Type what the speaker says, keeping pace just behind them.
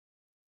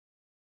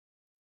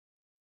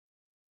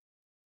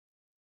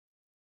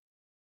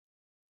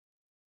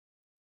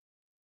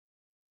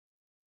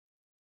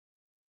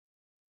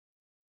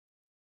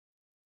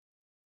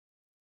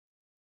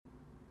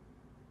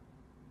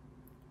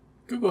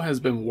Google has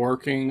been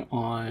working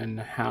on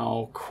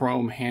how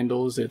Chrome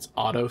handles its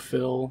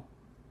autofill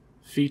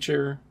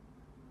feature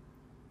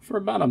for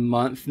about a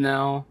month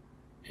now.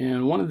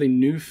 And one of the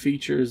new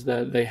features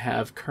that they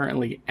have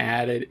currently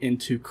added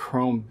into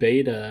Chrome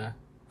beta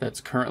that's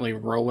currently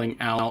rolling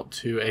out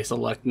to a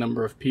select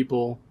number of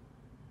people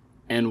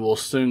and will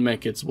soon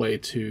make its way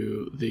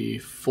to the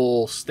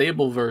full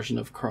stable version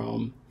of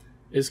Chrome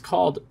is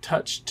called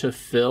Touch to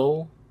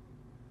Fill.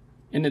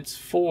 And it's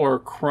for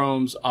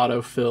Chrome's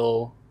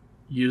autofill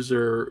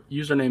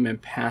username and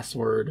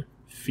password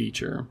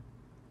feature.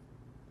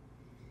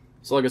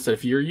 So like I said,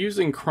 if you're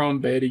using Chrome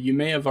beta, you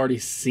may have already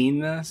seen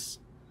this.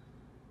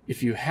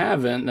 If you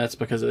haven't, that's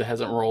because it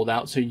hasn't rolled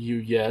out to you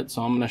yet.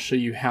 So I'm going to show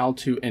you how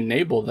to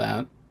enable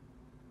that.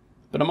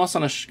 But I'm also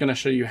going to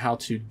show you how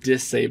to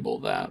disable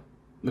that,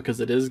 because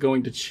it is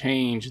going to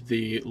change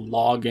the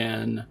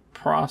login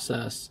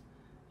process,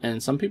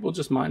 and some people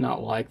just might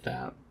not like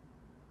that.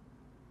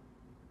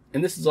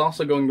 And this is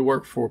also going to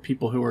work for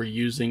people who are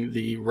using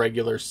the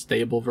regular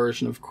stable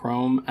version of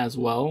Chrome as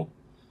well.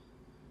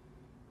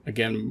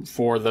 Again,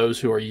 for those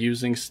who are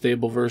using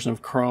stable version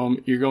of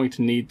Chrome, you're going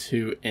to need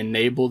to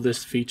enable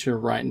this feature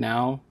right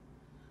now.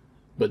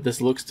 But this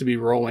looks to be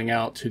rolling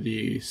out to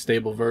the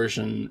stable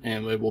version,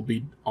 and it will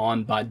be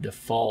on by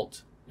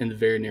default in the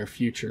very near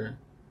future.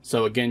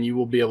 So again, you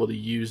will be able to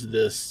use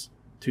this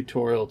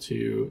tutorial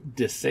to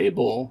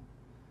disable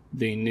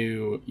the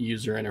new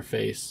user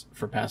interface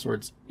for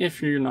passwords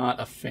if you're not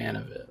a fan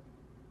of it.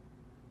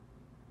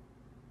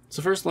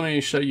 So first, let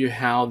me show you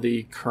how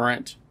the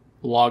current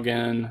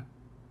login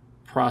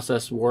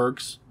process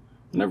works.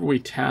 Whenever we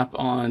tap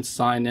on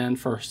sign in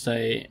for,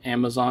 say,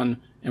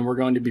 Amazon, and we're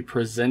going to be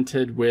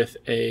presented with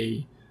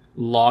a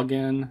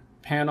login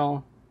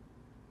panel,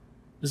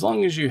 as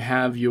long as you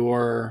have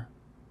your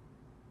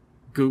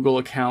Google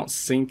account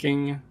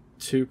syncing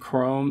to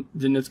Chrome,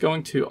 then it's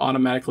going to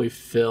automatically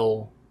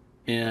fill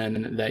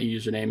in that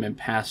username and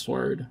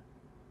password.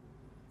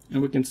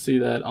 And we can see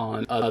that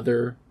on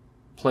other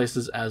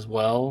places as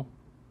well.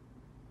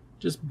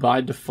 Just by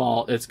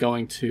default, it's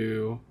going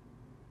to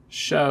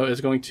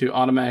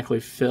automatically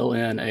fill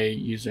in a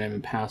username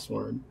and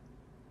password.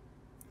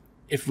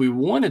 If we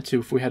wanted to,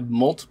 if we had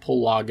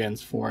multiple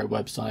logins for a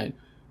website,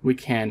 we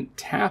can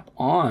tap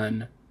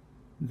on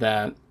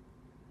that,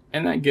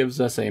 and that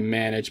gives us a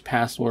manage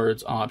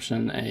passwords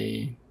option,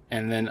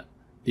 and then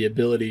the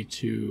ability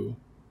to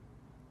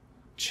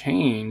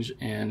change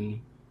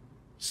and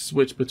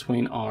switch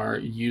between our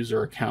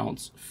user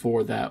accounts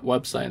for that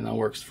website, and that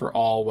works for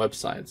all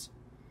websites.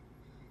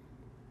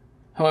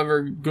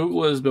 However,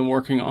 Google has been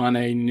working on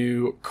a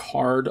new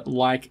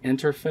card-like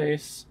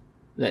interface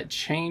that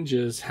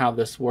changes how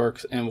this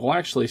works and will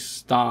actually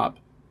stop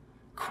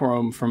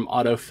Chrome from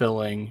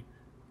autofilling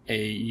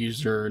a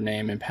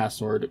username and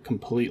password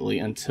completely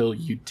until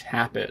you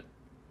tap it.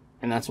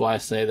 And that's why I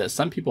say that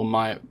some people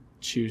might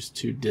choose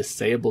to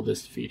disable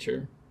this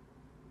feature.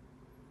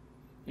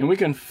 And we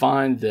can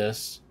find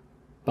this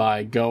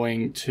by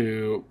going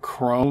to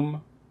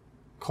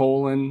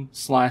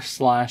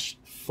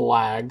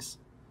Chrome://flags.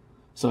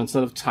 So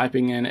instead of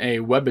typing in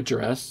a web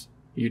address,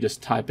 you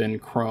just type in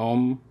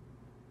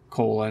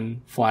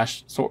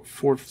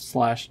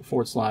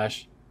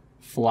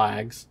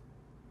Chrome://flags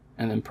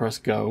and then press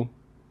go.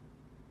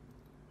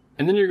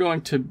 And then you're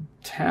going to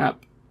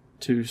tap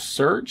to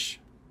search,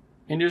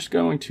 and you're just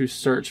going to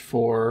search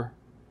for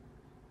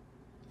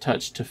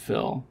Touch to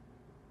Fill.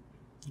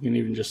 You can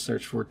even just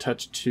search for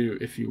Touch to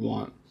if you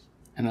want.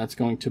 And that's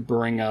going to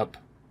bring up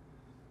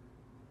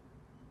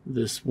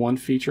this one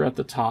feature at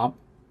the top,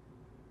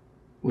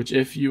 which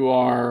if you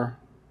are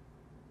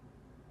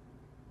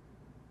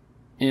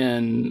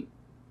in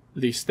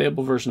the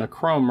stable version of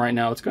Chrome right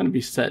now, it's going to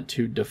be set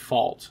to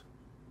default.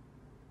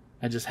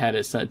 I just had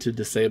it set to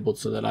disabled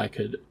so that I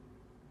could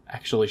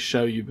actually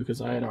show you,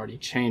 because I had already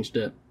changed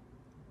it.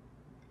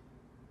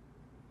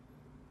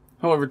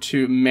 However,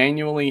 to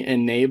manually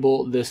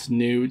enable this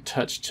new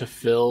Touch to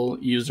Fill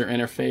user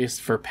interface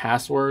for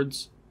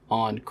passwords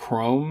on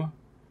Chrome,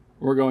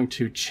 we're going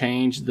to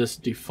change this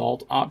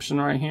default option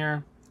right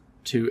here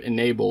to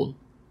enabled.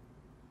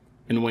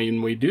 And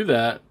when we do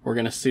that, we're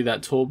going to see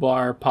that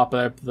toolbar pop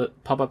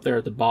up there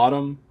at the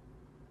bottom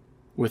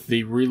with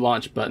the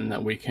Relaunch button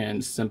that we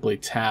can simply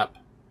tap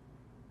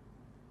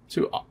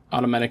to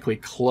automatically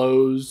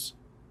close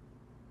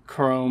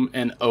Chrome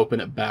and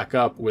open it back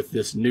up with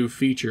this new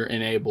feature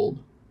enabled.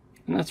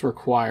 And that's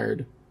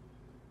required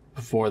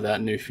before that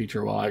new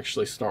feature will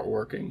actually start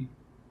working.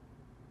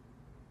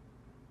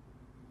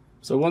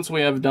 So once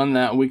we have done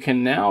that, we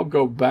can now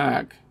go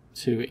back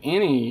to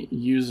any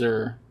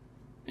user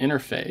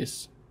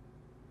interface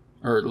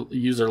or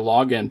user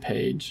login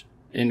page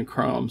in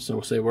Chrome. So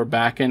we'll say we're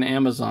back in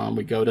Amazon,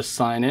 we go to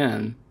sign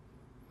in.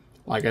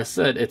 Like I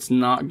said, it's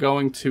not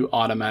going to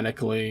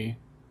automatically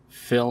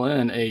fill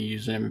in a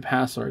username and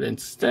password.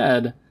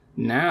 Instead,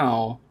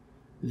 now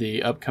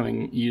the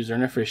upcoming user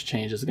interface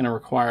change is going to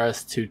require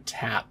us to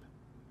tap.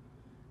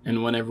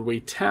 And whenever we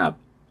tap,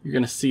 you're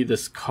going to see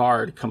this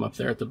card come up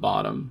there at the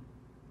bottom.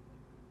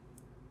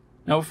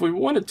 Now, if we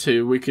wanted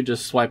to, we could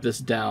just swipe this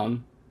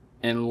down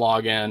and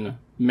log in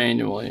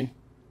manually.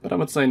 But I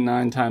would say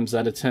 9 times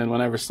out of 10,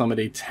 whenever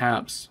somebody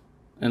taps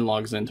and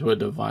logs into a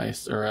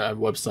device or a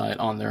website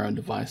on their own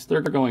device,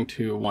 they're going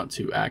to want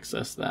to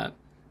access that.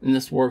 And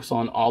this works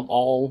on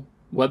all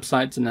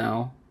websites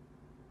now.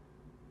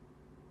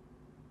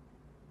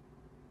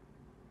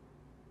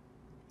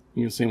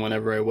 You can see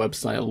whenever a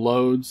website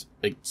loads,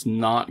 it's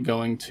not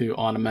going to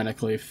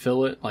automatically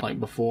fill it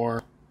like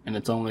before, and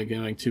it's only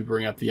going to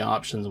bring up the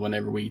options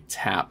whenever we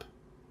tap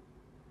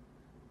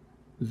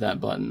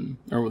that button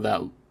or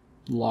that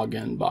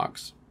login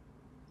box.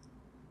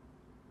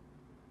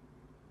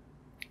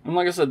 And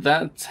like I said,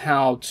 that's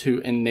how to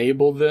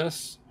enable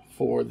this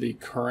for the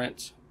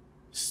current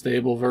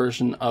stable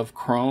version of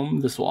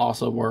Chrome. This will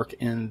also work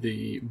in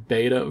the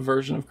beta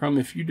version of Chrome.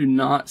 If you do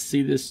not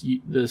see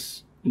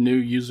this new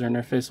user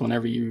interface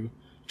whenever you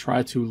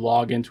try to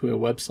log into a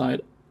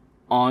website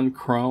on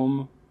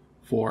Chrome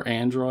for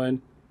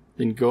Android,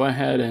 then go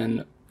ahead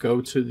and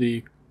go to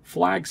the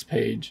flags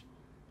page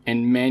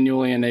and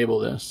manually enable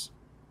this.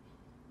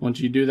 Once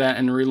you do that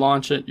and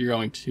relaunch it, you're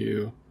going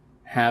to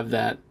have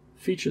that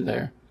feature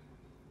there.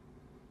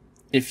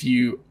 If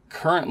you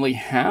currently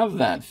have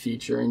that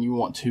feature and you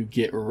want to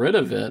get rid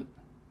of it,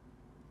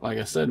 like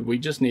I said, we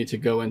just need to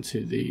go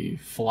into the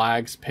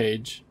flags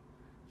page,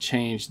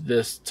 change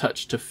this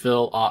touch to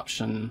fill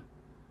option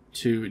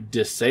to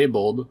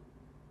disabled,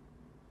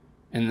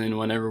 and then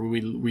whenever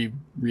we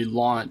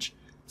relaunch,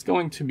 it's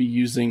going to be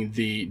using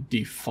the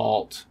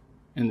default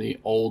and the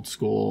old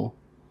school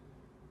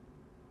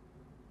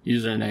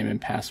username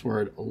and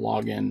password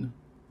login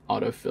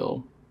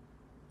autofill.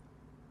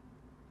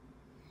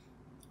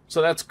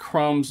 So that's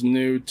Chrome's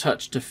new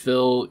touch to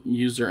fill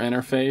user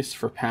interface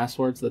for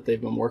passwords that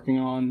they've been working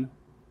on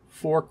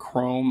for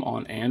Chrome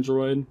on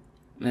Android.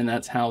 And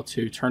that's how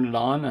to turn it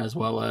on as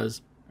well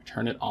as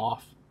turn it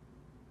off.